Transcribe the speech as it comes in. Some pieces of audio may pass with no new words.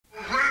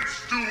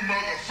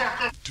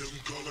them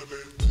calling me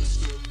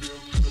Mr. Bill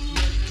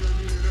Collector.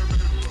 Need a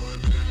man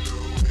running,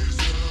 know he's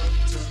up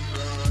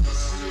tonight.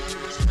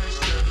 Serious nice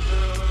that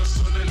love,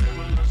 so they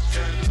label us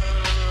scatter.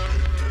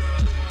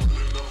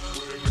 Pulling off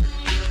with me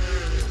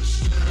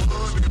cash.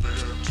 Money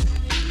man to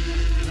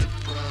be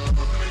proud.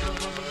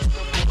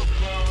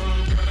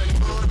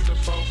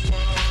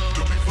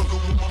 Don't be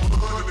fucking with my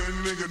money,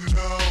 nigga,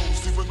 no.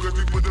 See when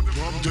Griffy with the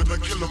bump, then I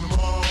kill them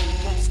all.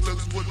 Won't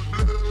slugs with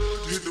blood,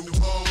 hit the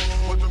wall.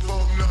 What the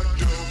fuck not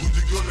done? Who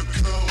you gonna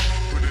call?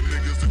 When the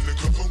niggas in the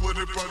cover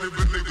with it, probably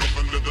really go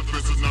under the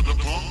fence is not a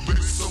pump,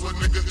 bitch. So a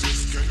nigga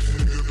just can't.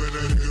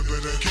 Nigga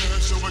better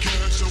cash over,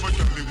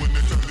 tally when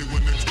it,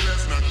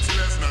 Let's not,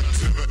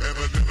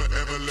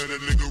 never let a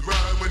nigga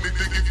ride when they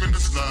think he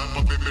finna slide.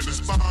 Pump him in the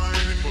spine.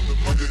 From the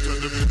money to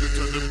the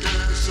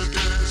gas,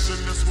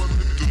 and that's what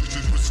we do.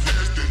 Just was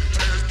slashed and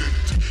tashed it.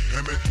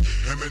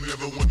 Hammond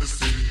never wanna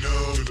say no.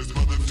 Till his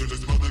mother,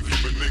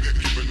 keep a nigga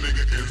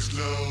in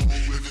slow.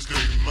 If it's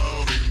straight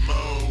mo,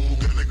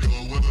 gotta go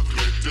with a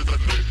flip, just a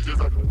flip.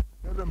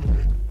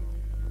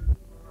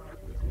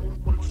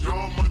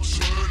 Y'all much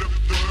third up,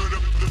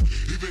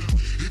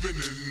 even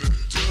in the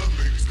tub,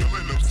 mix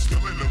coming up,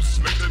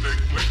 smack the neck,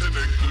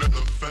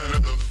 leather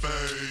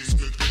face.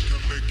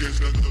 Come against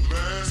the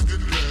mask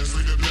and blast,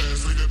 like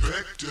a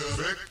vector.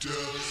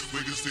 We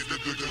can see the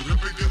good,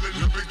 ripping,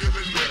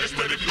 blast,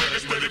 let it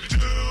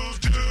truth,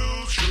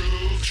 lose,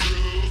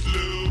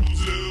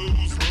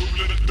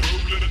 rolling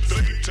a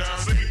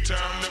same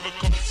time, never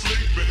caught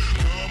sleeping.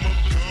 Come up,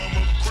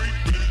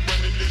 creeping,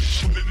 running this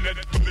shit,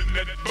 putting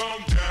that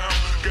bone down.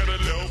 Got a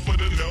low for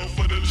the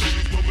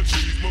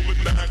cheese, moving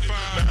 9-5,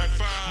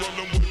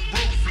 rolling with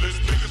ruthless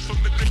niggas from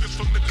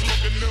the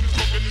club and them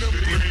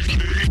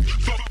green.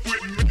 Fuck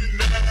with me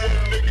now,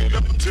 nigga,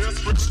 I'm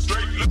desperate,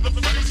 straight, let the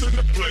face in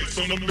the place.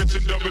 On a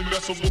mission, double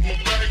messing with my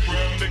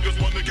background. Niggas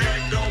want the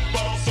gang don't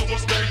ball, so I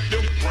stack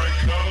them prank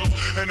calls.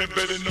 And they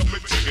better know me,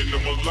 taking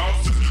them a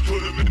losses. Put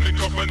them in the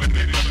coffin and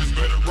they know it's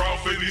better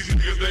off. And these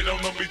niggas, they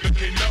don't know me, they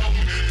can't know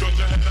me. Thought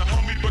you had a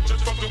homie, but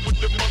you're fucking with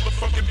the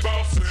motherfucking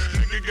boss.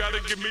 Nigga gotta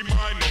give me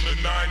mine on the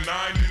 9-9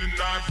 and the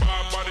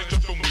 9-5. Body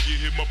jumping when you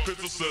hit my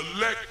pistol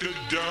selector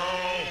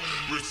down.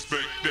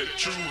 Respect that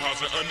true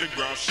house and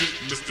underground shit,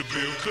 Mr.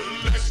 Bill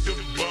Collector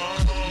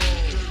Bomb.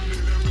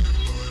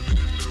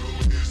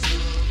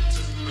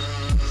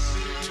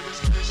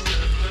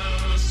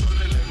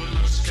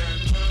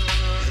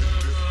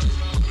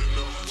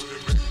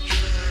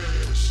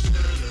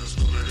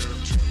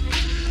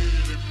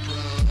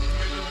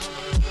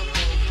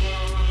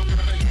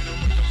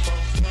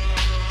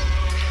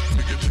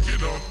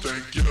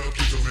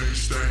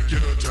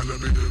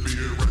 Telling me to be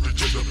ready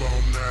to the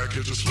bone now.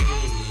 Catch a slug,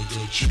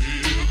 a chill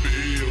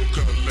bill.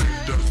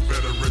 Collectors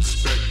better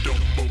respect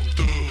them both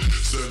thugs.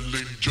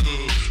 Selling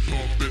drugs,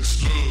 pumping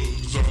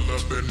slugs. All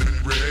up in that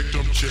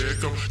rectum,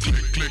 check them.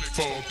 Click,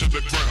 fall to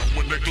the ground.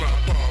 When they glop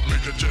pop,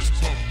 make it just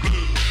pump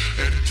blood.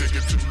 And take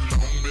it too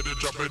long, better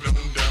drop it on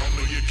down.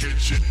 Know you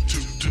catch it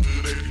too to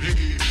that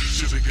head.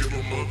 Should've give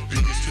them a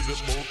piece to the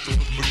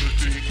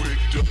multiplicity.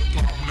 Quick to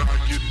pop, now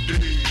you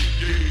dead.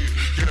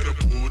 Yeah, gotta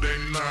pull that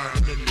 9.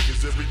 Them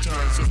niggas every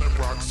time, selling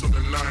rocks on the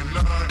 9-9.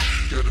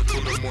 Gotta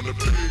put them on the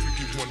page, if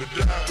you wanna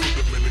die. Put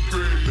them in the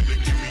grave, and they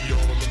give me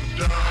all them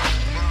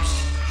dimes.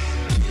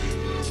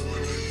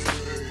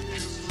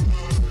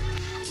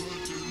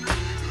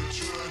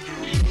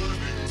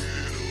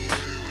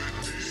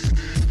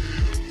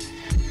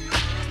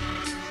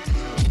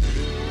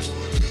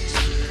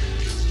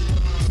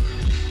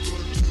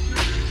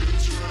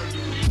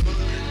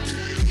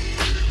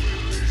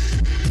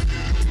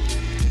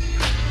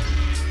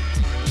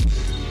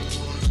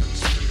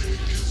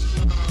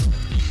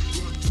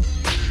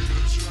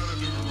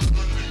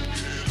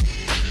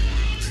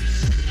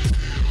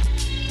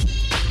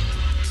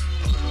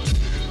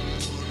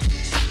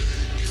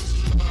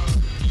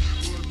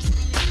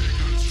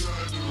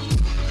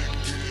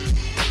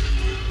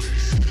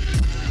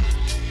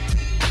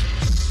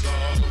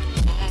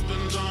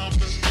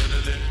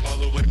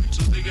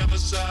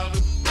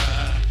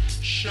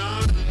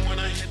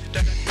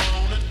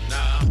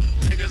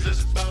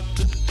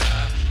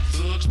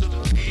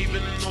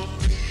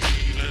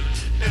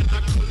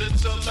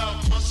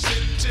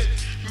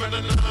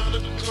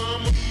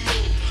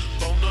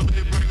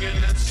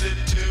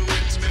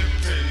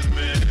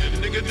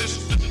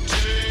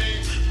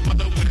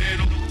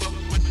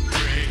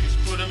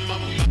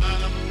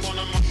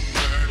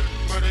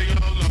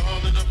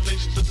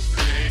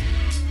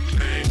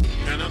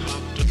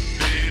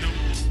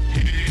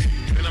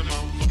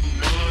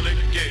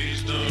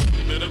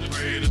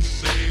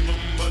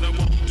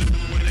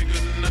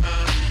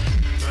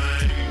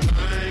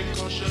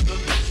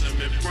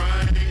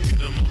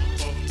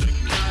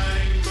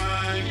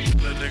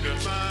 Nigga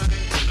fine,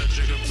 when a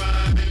trigger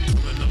fine,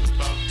 coming up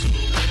about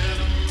 2.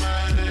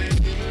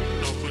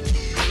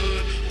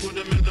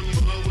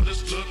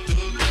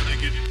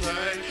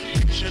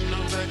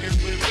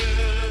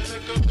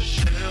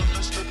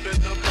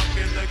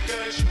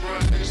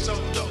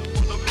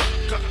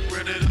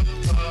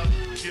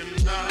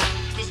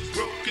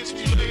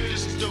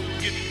 don't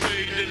get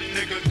paid, then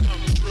nigga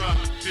come drop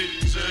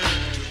it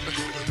down.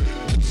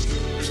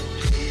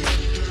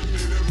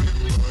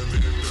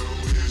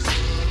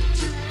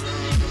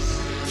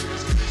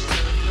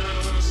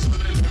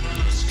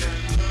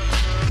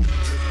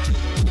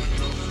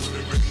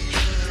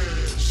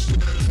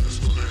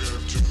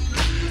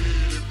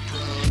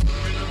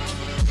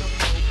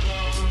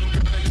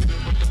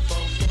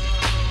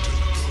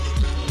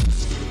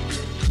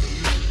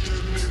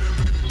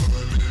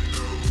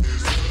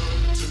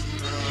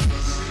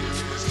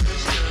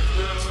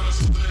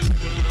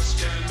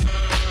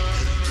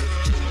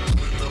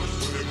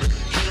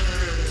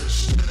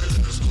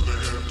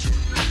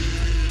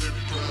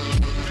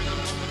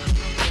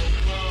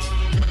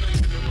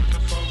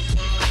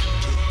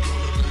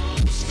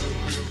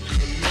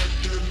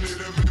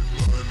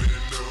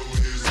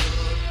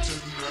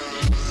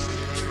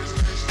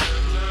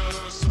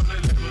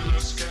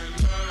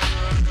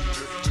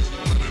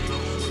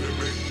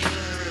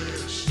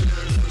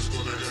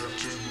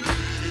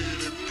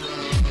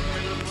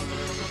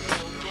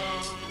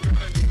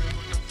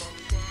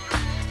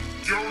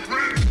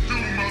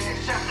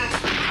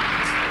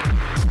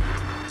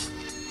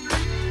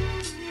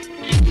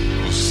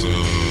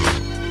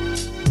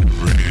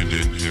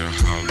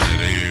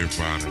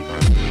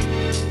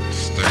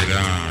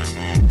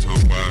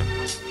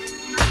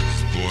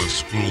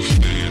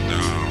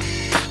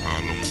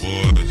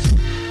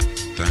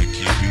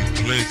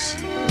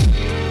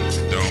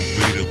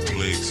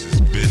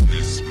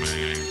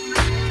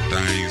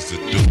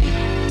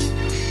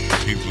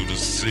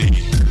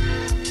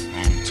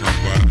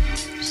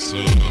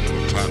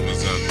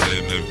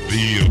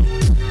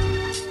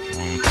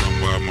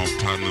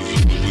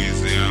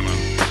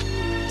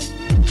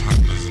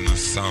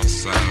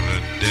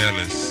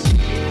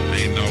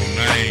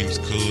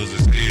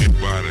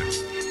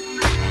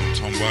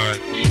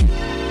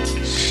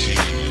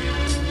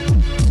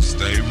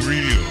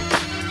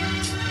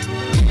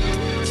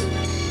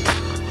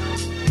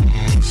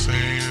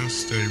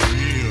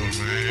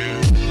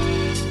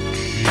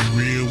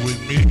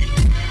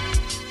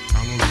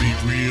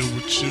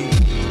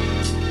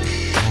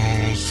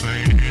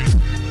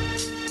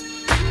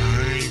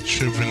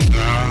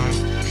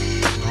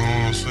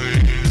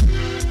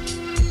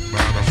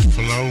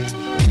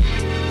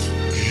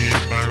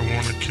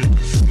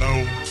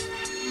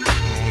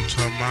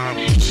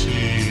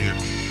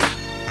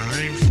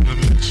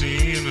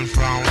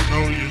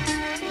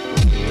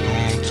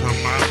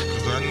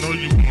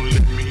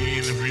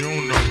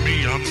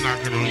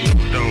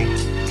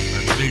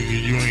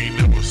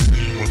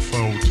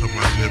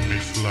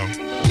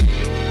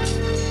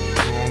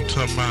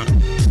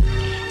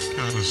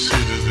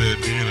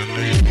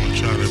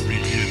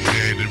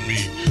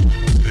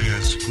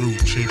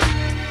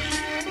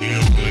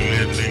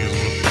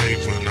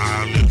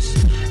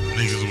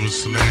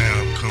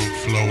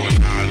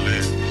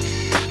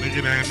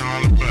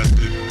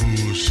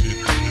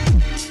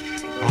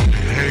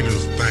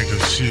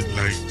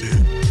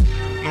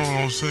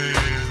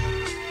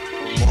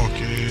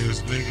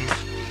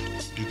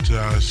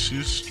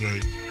 Shit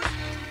straight,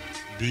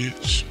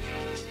 bitch.